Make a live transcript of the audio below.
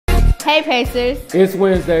Hey Pacers. It's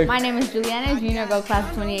Wednesday. My name is Juliana, junior, go class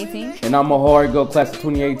of 2018. And I'm Mahari, go class of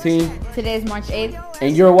 2018. Today is March 8th.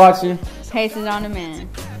 And you're watching Pacers on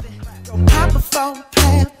Demand. Pop it for a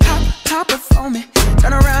plan, pop it for me.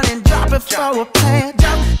 Turn around and drop it for a plan,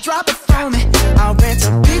 drop it for me. I'll rent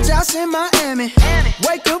a beach house in Miami.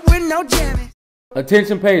 Wake up with no jamming.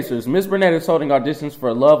 Attention Pacers, Miss Burnett is holding auditions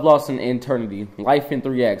for Love, Lost, and Eternity, Life in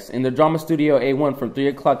 3 Acts in the Drama Studio A1 from 3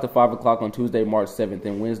 o'clock to 5 o'clock on Tuesday, March 7th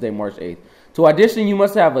and Wednesday, March 8th. To audition, you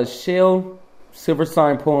must have a Shell Silver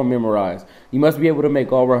Sign poem memorized. You must be able to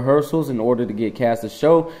make all rehearsals in order to get cast a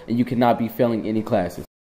show, and you cannot be failing any classes.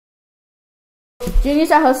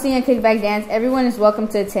 Juniors are hosting a kickback dance. Everyone is welcome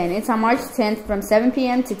to attend. It's on March 10th from 7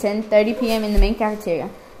 p.m. to 10:30 p.m. in the main cafeteria.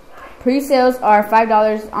 Pre-sales are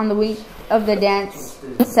 $5 on the week of the dance,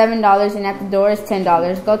 $7, and at the door is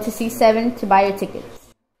 $10. Go to C7 to buy your tickets.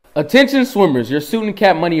 Attention swimmers, your suit and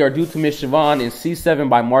cap money are due to Miss Siobhan in C7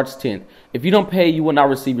 by March 10th. If you don't pay, you will not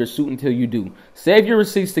receive your suit until you do. Save your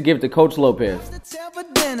receipts to give to Coach Lopez.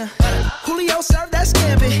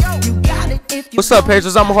 What's up,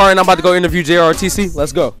 Pacers? I'm Mahari, and I'm about to go interview JROTC.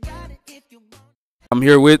 Let's go. I'm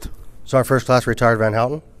here with... So our first class, retired Van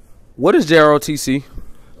Houten. What is JROTC?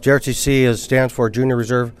 JROTC stands for Junior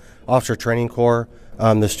Reserve Officer Training Corps.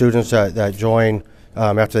 The students that join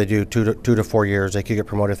after they do 2 to 4 years, they could get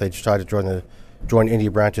promoted if they decide to join any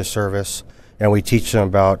branch of service. And we teach them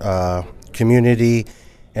about community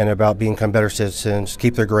and about becoming better citizens,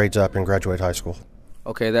 keep their grades up, and graduate high school.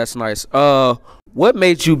 Okay, that's nice. What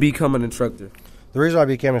made you become an instructor? The reason I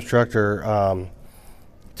became an instructor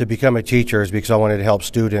to become a teacher is because I wanted to help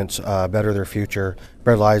students better their future,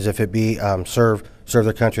 better lives, if it be serve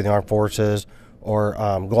their country in the armed forces, or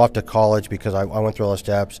go off to college, because I went through all the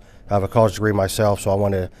steps. I have a college degree myself, so I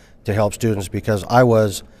wanted to help students because I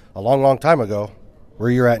was a long time ago where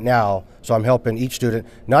you're at now. So I'm helping each student,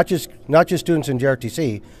 not just students in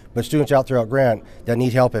JRTC, but students out throughout Grant that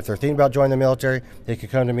need help. If they're thinking about joining the military, they could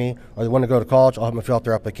come to me, or they want to go to college, I'll help them fill out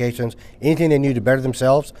their applications. Anything they need to better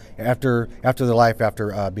themselves after their life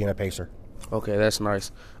after being a Pacer. Okay, that's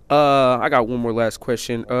nice. I got one more last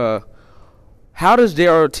question. How does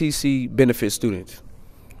JROTC benefit students?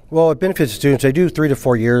 Well, it benefits students. They do 3 to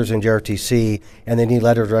 4 years in JRTC, and they need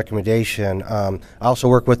letters of recommendation. I also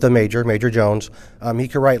work with the Major Jones. He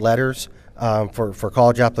can write letters for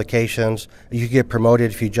college applications. You can get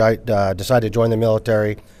promoted if you decide to join the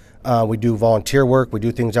military. We do volunteer work. We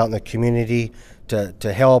do things out in the community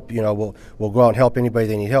to help. You know, we'll go out and help anybody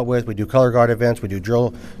they need help with. We do color guard events. We do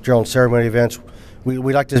drill and ceremony events. We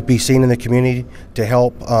like to be seen in the community to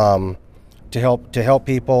help. To help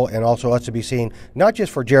people, and also us to be seen, not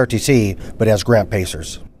just for JRTC, but as Grant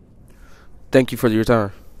Pacers. Thank you for your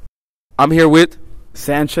time. I'm here with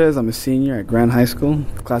Sanchez. I'm a senior at Grant High School,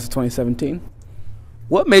 class of 2017.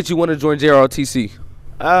 What made you want to join JROTC?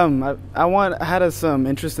 I had some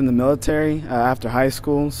interest in the military after high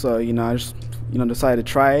school, so I just decided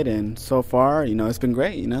to try it, and so far it's been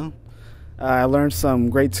great. I learned some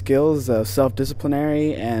great skills,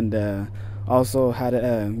 self-disciplinary, and also how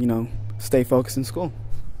to stay focused in school.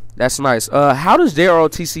 That's nice. How does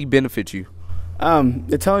JROTC benefit you?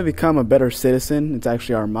 It helped me become a better citizen. It's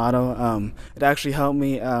actually our motto. It actually helped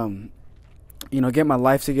me, get my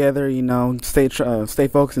life together. Stay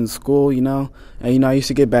focused in school. And, I used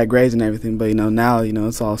to get bad grades and everything, but now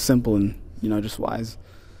it's all simple and just wise.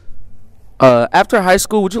 After high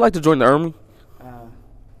school, would you like to join the Army?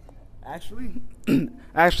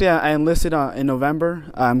 Actually, I enlisted in November.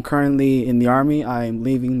 I'm currently in the Army. I'm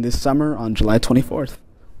leaving this summer on July 24th.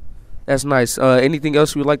 That's nice. Anything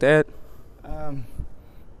else you would like to add?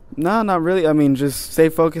 No, not really. I mean, just stay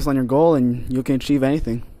focused on your goal and you can achieve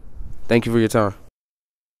anything. Thank you for your time.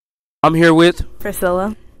 I'm here with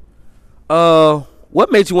Priscilla.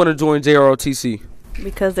 What made you want to join JROTC?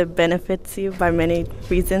 Because it benefits you by many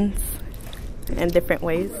reasons and different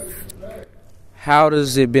ways. How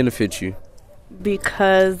does it benefit you?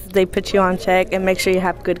 Because they put you on check and make sure you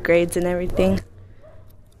have good grades and everything.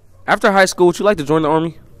 After high school, would you like to join the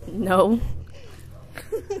Army? No.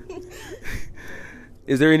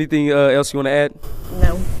 Is there anything else you want to add?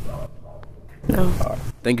 No.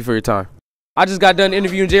 Thank you for your time. I just got done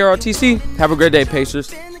interviewing JROTC. Have a great day, Pacers.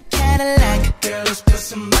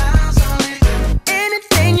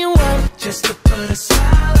 Just to put a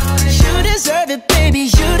smile on it. You deserve it, baby.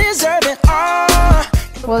 You deserve it all.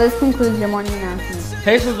 Well, this concludes your morning announcement.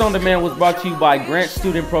 Pacers on Demand was brought to you by Grant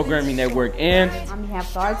Student Programming Network and On behalf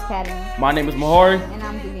of the Arts Academy. My name is Mahari. And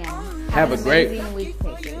I'm Juliana. Have a great week,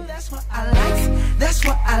 Pacers. That's what I like. That's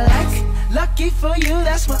what I like. Lucky for you.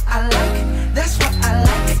 That's what I like. That's what I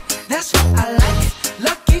like. That's what I like.